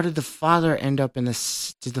 But how did the father end up in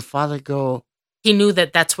this? Did the father go? He knew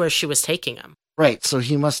that that's where she was taking him. Right. So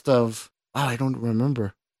he must have. Oh, I don't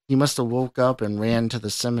remember. He must have woke up and ran to the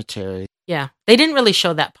cemetery. Yeah. They didn't really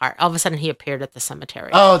show that part. All of a sudden, he appeared at the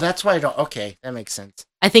cemetery. Oh, that's why I don't. Okay, that makes sense.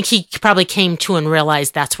 I think he probably came to and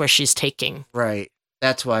realized that's where she's taking. Right.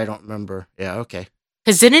 That's why I don't remember. Yeah, okay.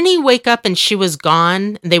 Because didn't he wake up and she was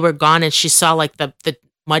gone? They were gone and she saw like the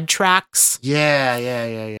mud tracks.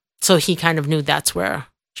 Yeah. So he kind of knew that's where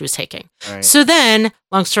she was taking. Right. So then,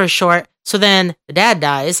 long story short, the dad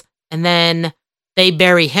dies and then they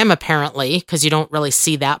bury him apparently because you don't really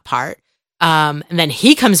see that part. And then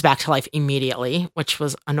he comes back to life immediately, which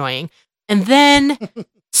was annoying. And then,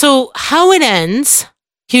 so how it ends,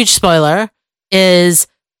 huge spoiler, is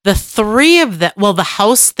the three of them, well, the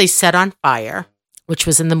house they set on fire, which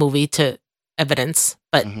was in the movie to evidence,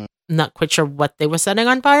 but I'm not quite sure what they were setting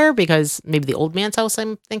on fire because maybe the old man's house,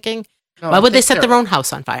 I'm thinking. No, Why I would they think set their own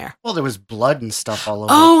house on fire? Well, there was blood and stuff all over.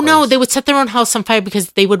 Oh, the no, place. they would set their own house on fire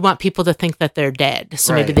because they would want people to think that they're dead.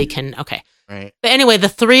 So maybe Right. they can, okay. Right. But anyway, the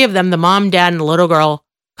three of them, the mom, dad, and the little girl,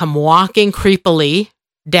 come walking creepily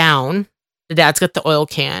down. The dad's got the oil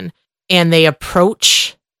can, and they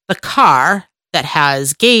approach the car that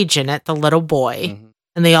has Gage in it, the little boy, Mm-hmm.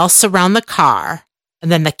 and they all surround the car.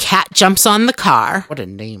 And then the cat jumps on the car. What a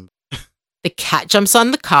name. The cat jumps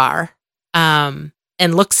on the car and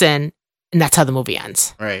looks in, and that's how the movie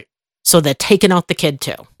ends. Right. So they're taking out the kid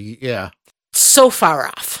too. Yeah. So far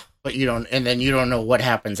off. But you don't know what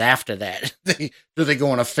happens after that. Do they go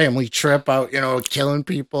on a family trip out, killing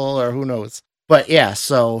people or who knows? But yeah,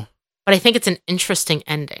 so. But I think it's an interesting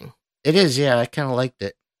ending. It is, yeah. I kind of liked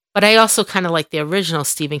it. But I also kind of like the original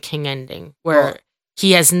Stephen King ending where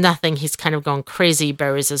he has nothing. He's kind of going crazy. He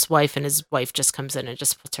buries his wife and his wife just comes in and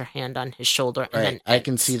just puts her hand on his shoulder. And then I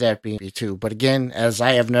can see that being too. But again, as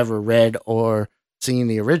I have never read or seen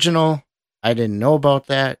the original, I didn't know about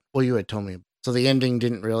that. Well, you had told me. So the ending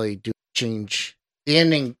didn't really change. The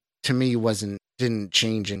ending to me didn't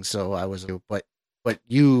changing. So I was, but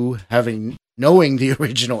you knowing the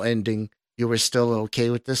original ending, you were still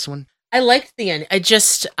okay with this one? I liked the end. I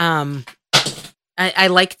just, I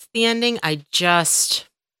liked the ending.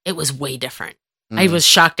 It was way different. I was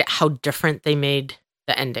shocked at how different they made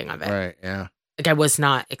the ending of it. Right, yeah. Like I was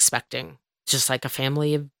not expecting just like a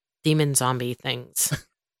family of demon zombie things.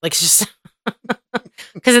 Like just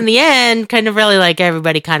because in the end, kind of really like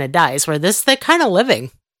everybody kind of dies. Where they're kind of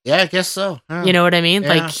living. Yeah, I guess so. Yeah. You know what I mean? Yeah.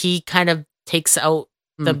 Like he kind of takes out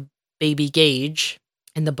the baby Gage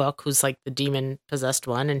in the book, who's like the demon possessed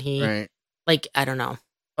one, and he like I don't know.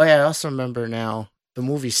 Oh yeah, I also remember now. The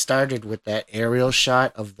movie started with that aerial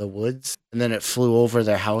shot of the woods, and then it flew over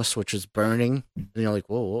their house, which was burning. And you're like,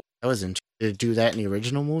 whoa, that was interesting. Did it do that in the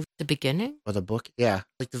original movie? The beginning? Or the book? Yeah.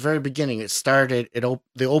 Like the very beginning, it started,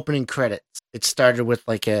 the opening credits, it started with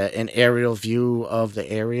like an aerial view of the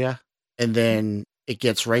area, and then it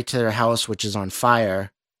gets right to their house, which is on fire,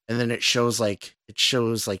 and then it shows like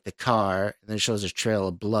the car, and then it shows a trail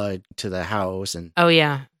of blood to the house. And oh,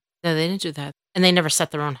 yeah. No, they didn't do that. And they never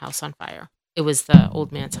set their own house on fire. It was the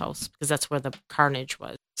old man's house because that's where the carnage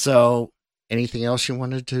was. So, anything else you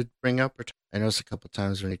wanted to bring up? I noticed a couple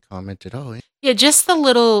times when he commented, "Oh, yeah, just the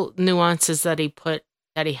little nuances that he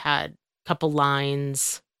had, a couple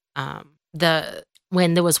lines.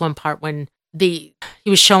 When there was one part when she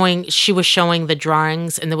was showing the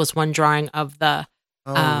drawings, and there was one drawing of the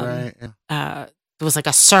right, yeah. There was like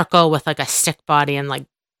a circle with like a stick body and like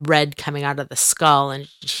red coming out of the skull, and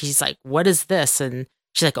she's like, "What is this?" And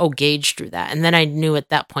she's like, "Oh, Gage drew that." And then I knew at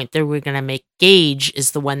that point they were going to make Gage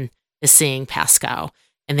is the one is seeing Pascal,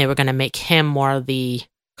 and they were going to make him more the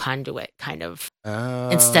conduit kind of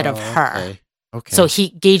instead of her. Okay. So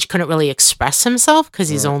Gage couldn't really express himself because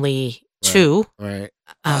he's only 2. Right.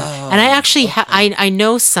 And I actually I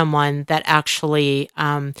know someone that actually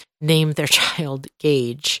named their child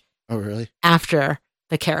Gage. Oh, really? After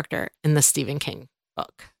the character in the Stephen King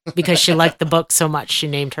book. Because she liked the book so much, she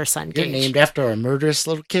named her son Gage. You're named after a murderous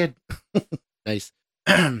little kid. Nice.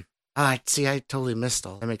 See, I totally missed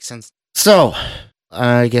all. That makes sense. So,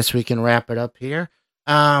 I guess we can wrap it up here.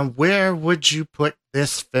 Where would you put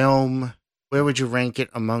this film? Where would you rank it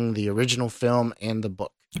among the original film and the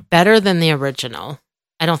book? Better than the original.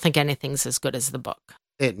 I don't think anything's as good as the book.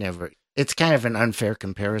 It's kind of an unfair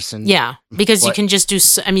comparison. Yeah, because you can just do,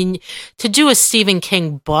 to do a Stephen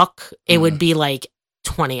King book, it would be like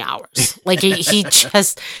 20 hours. Like he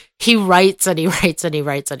writes and he writes and he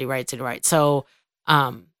writes and he writes and he writes. So,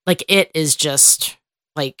 like it is just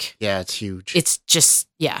like, yeah, it's huge. It's just,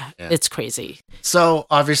 it's crazy. So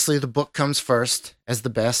obviously the book comes first as the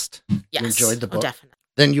best. Yes. You enjoyed the book. Definitely.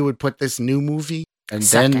 Then you would put this new movie and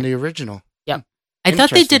Second. then the original. Yep. I thought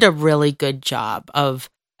they did a really good job of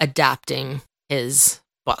adapting his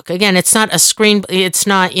book. Again, it's not it's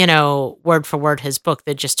not, word for word his book.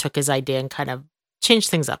 They just took his idea and kind of changed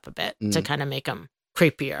things up a bit to kind of make him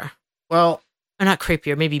creepier. Well, or not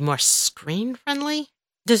creepier, maybe more screen friendly.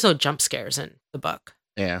 There's no jump scares in the book.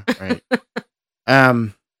 Yeah, right.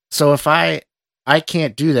 So if I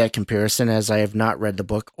can't do that comparison as I have not read the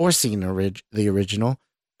book or seen the original,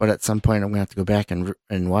 but at some point I'm going to have to go back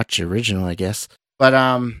and watch the original, I guess. But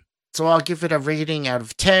so I'll give it a rating out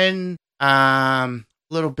of 10. A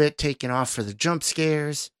little bit taken off for the jump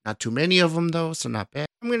scares. Not too many of them though, so not bad.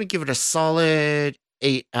 I'm going to give it a solid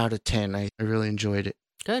 8 out of 10. I really enjoyed it.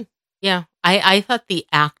 Good. Yeah. I thought the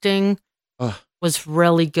acting was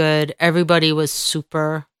really good. Everybody was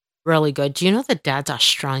really good. Do you know that Dad's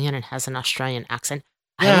Australian and has an Australian accent?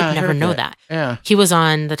 Yeah, I would never know that. Yeah. He was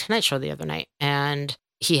on The Tonight Show the other night and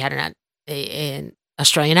he had an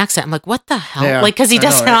Australian accent. I'm like, what the hell? Yeah, because he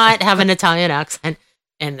does know, not right? have an Italian accent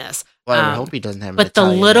in this. Well, I hope he doesn't have an But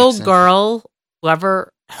Italian the little accent. girl,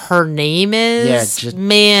 whoever her name is,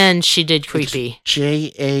 man, she did creepy.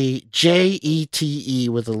 Jete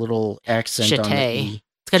with a little accent on the E.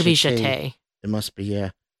 It's got to be Jete. It must be,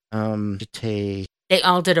 yeah. Jete. They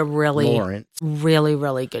all did a Lawrence. really,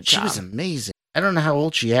 really good job. She was amazing. I don't know how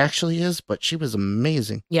old she actually is, but she was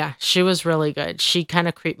amazing. Yeah, she was really good. She kind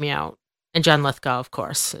of creeped me out. And John Lithgow, of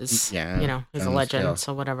course, is, he's a legend, Lithgow.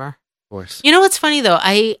 so whatever. Of course. You know what's funny, though?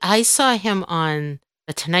 I saw him on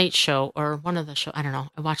The Tonight Show, or one of the shows, I don't know,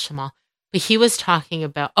 I watched them all. But he was talking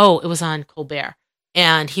about, it was on Colbert.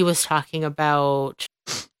 And he was talking about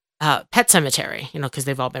Pet Sematary, because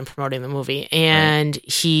they've all been promoting the movie. And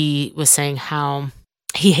he was saying how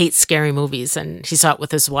he hates scary movies. And he saw it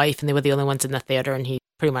with his wife, and they were the only ones in the theater, and he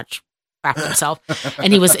pretty much crapped himself.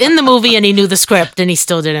 And he was in the movie, and he knew the script, and he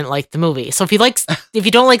still didn't like the movie. So if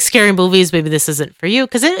you don't like scary movies, maybe this isn't for you.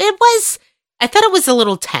 Because it was, I thought it was a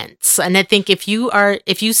little tense. And I think if you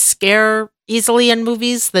scare easily in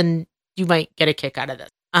movies, then you might get a kick out of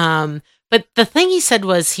this. But the thing he said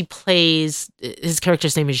was his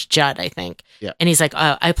character's name is Judd, I think. Yeah. And he's like,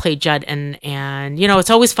 I play Judd, and it's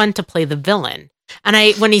always fun to play the villain.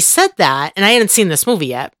 And when he said that, and I hadn't seen this movie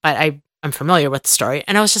yet, but I'm familiar with the story,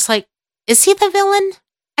 and I was just like, is he the villain?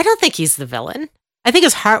 I don't think he's the villain. I think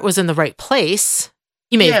his heart was in the right place.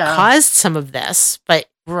 He may have caused some of this, but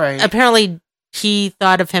apparently he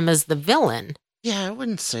thought of him as the villain. Yeah, I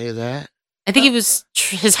wouldn't say that. I think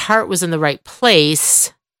his heart was in the right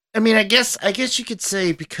place. I mean, I guess you could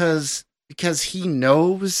say because he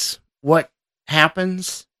knows what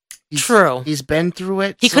happens. True. He's been through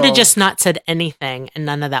it. He could have just not said anything, and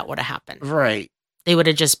none of that would have happened. Right. They would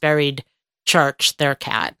have just buried Church, their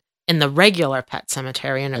cat, in the regular pet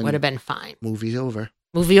cemetery, and it would have been fine. Movie over.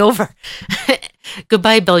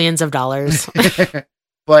 Goodbye, billions of dollars. But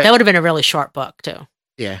that would have been a really short book, too.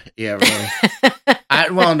 Yeah,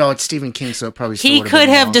 really. No, it's Stephen King, so it probably still he could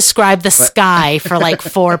have described the sky for like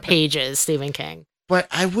 4 pages, Stephen King. But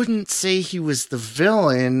I wouldn't say he was the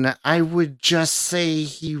villain. I would just say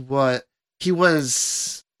he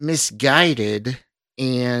was misguided,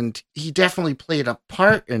 and he definitely played a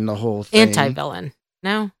part in the whole thing. Anti-villain.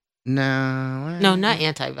 No, not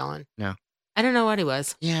anti-villain. No. I don't know what he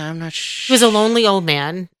was. Yeah, I'm not sure. He was a lonely old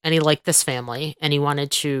man, and he liked this family, and he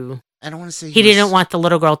wanted to... I don't want to say he didn't want the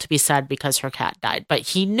little girl to be sad because her cat died, but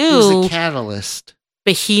he knew... He was a catalyst.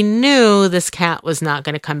 But he knew this cat was not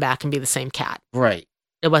going to come back and be the same cat. Right.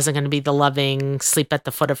 It wasn't going to be the loving, sleep at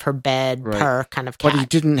the foot of her bed, purr kind of cat. But he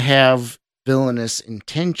didn't have villainous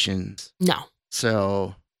intentions. No.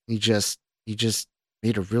 So he just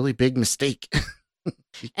made a really big mistake.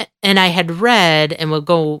 And I had read, and we'll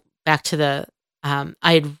go back to the... I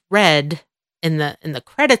had read in the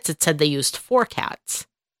credits, it said they used 4 cats.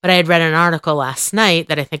 But I had read an article last night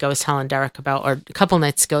that I think I was telling Derek about, or a couple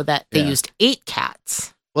nights ago, that they used 8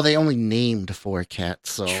 cats. Well, they only named 4 cats,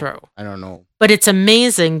 so true. I don't know. But it's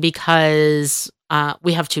amazing because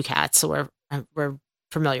we have 2 cats, so we're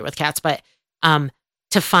familiar with cats, but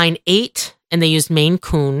to find 8, and they used Maine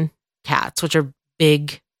Coon cats, which are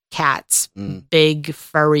big cats, big,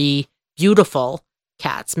 furry, beautiful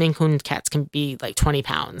cats. Maine Coon cats can be like 20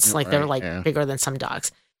 pounds. Like they're like bigger than some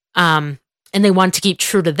dogs. And they wanted to keep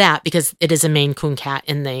true to that because it is a Maine Coon cat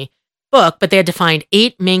in the book, but they had to find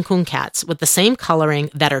 8 Maine Coon cats with the same coloring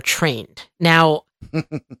that are trained. Now,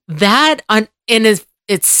 that in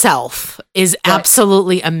itself is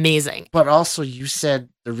absolutely amazing. But also, you said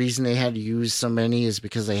the reason they had to use so many is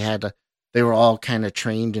because they were all kind of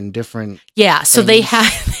trained in different. Yeah, so things.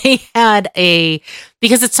 they had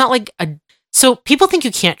because it's not like so people think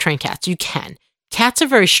you can't train cats. You can. Cats are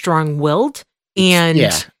very strong-willed. And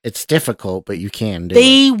it's difficult, but you can do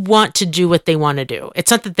they want to do what they want to do. It's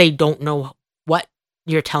not that they don't know what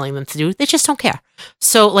you're telling them to do. They just don't care.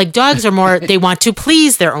 So like dogs are more, they want to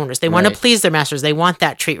please their owners. They want to please their masters. They want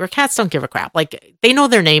that treat, where cats don't give a crap. Like they know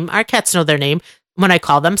their name. Our cats know their name. When I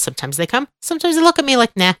call them, sometimes they come. Sometimes they look at me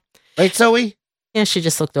like, nah. Right, Zoe? Yeah, she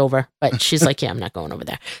just looked over, but she's like, yeah, I'm not going over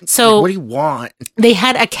there. So what do you want? They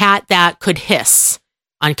had a cat that could hiss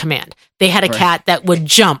on command. They had a cat that would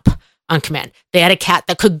jump on command. They had a cat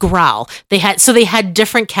that could growl. They had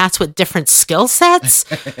different cats with different skill sets.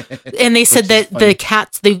 And they said that the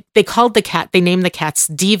cats, they named the cats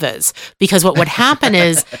divas, because what would happen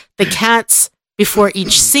is the cats, before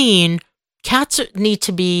each scene, cats need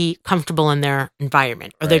to be comfortable in their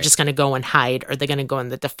environment, or they're just going to go and hide, or they're going to go in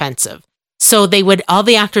the defensive. So all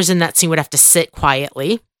the actors in that scene would have to sit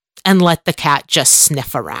quietly and let the cat just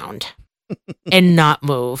sniff around and not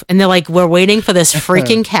move. And they're like, we're waiting for this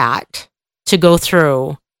freaking cat to go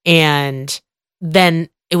through, and then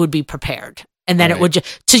it would be prepared. And then it would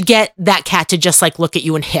to get that cat to just like look at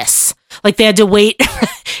you and hiss. Like they had to wait.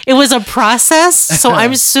 It was a process. So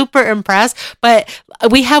I'm super impressed. But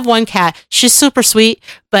we have one cat. She's super sweet,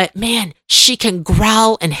 but man, she can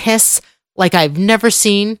growl and hiss like I've never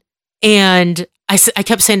seen. And I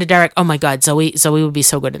kept saying to Derek, oh my God, Zoe would be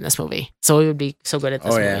so good in this movie. Zoe would be so good at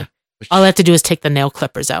this movie. Yeah. All I have to do is take the nail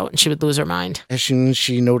clippers out and she would lose her mind. As soon as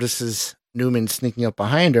she notices Newman sneaking up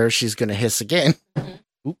behind her, she's going to hiss again. Turn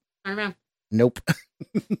around. Nope.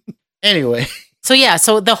 Anyway. So yeah,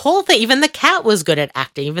 so the whole thing, even the cat was good at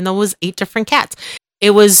acting, even though it was 8 different cats. It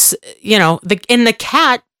was, the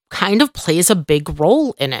cat kind of plays a big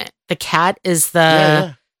role in it. The cat is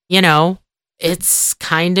it's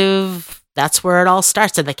kind of, that's where it all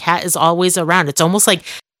starts. And the cat is always around. It's almost like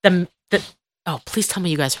oh, please tell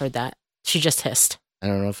me you guys heard that. She just hissed. I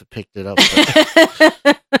don't know if it picked it up.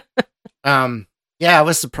 But, I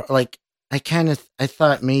was surprised. I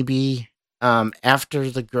thought maybe after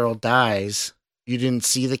the girl dies, you didn't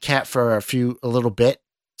see the cat for a little bit.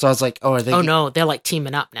 So I was like, oh, are they? Oh no, they're like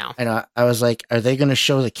teaming up now. And I was like, are they going to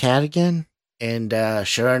show the cat again? And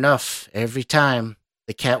sure enough, every time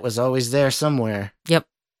the cat was always there somewhere. Yep.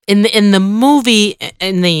 In the movie,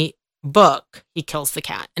 in the book, he kills the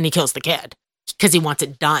cat and he kills the kid because he wants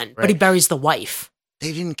it done, but he buries the wife.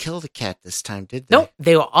 They didn't kill the cat this time, did they? Nope,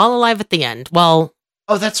 they were all alive at the end. Well,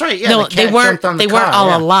 oh, that's right. Yeah, no, they weren't. They weren't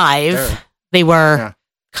all alive. Sure. They were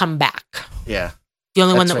come back. Yeah. The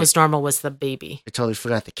only one that was normal was the baby. I totally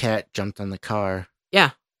forgot the cat jumped on the car.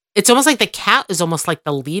 Yeah. It's almost like the cat is almost like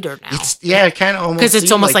the leader now. It kind of almost, because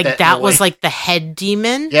it's almost like that was like the head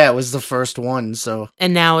demon. Yeah, it was the first one. So,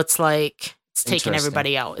 and now it's like it's taking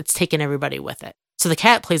everybody out. It's taking everybody with it. So the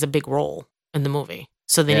cat plays a big role in the movie.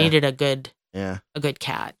 So they needed a good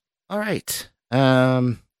cat. All right.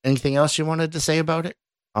 Anything else you wanted to say about it?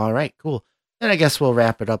 All right, cool. Then I guess we'll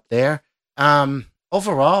wrap it up there.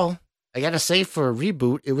 Overall, I gotta say, for a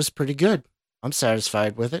reboot, it was pretty good. I'm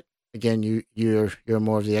satisfied with it. Again, you're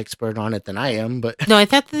more of the expert on it than I am, but no, I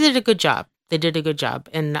thought they did a good job. They did a good job,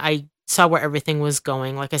 and I saw where everything was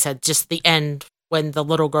going. Like I said, just the end when the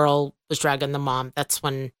little girl was dragging the mom. That's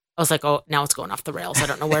when I was like, oh, now it's going off the rails. I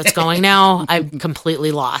don't know where it's going now. I'm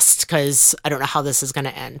completely lost because I don't know how this is going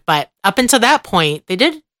to end. But up until that point, they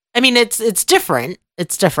did. I mean, it's different.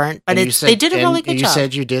 It's different, but they did a really good job. You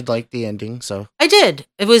said you did like the ending, so I did.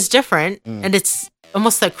 It was different, and it's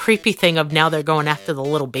almost the creepy thing of now they're going after the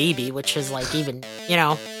little baby, which is like even,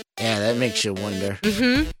 Yeah, that makes you wonder.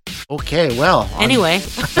 Mm-hmm. Okay, well. Anyway.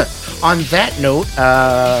 On that note,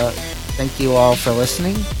 thank you all for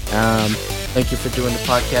listening. Thank you for doing the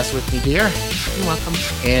podcast with me, dear. You're welcome.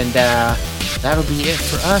 And that'll be it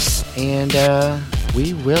for us. And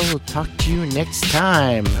we will talk to you next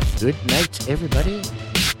time. Good night, everybody.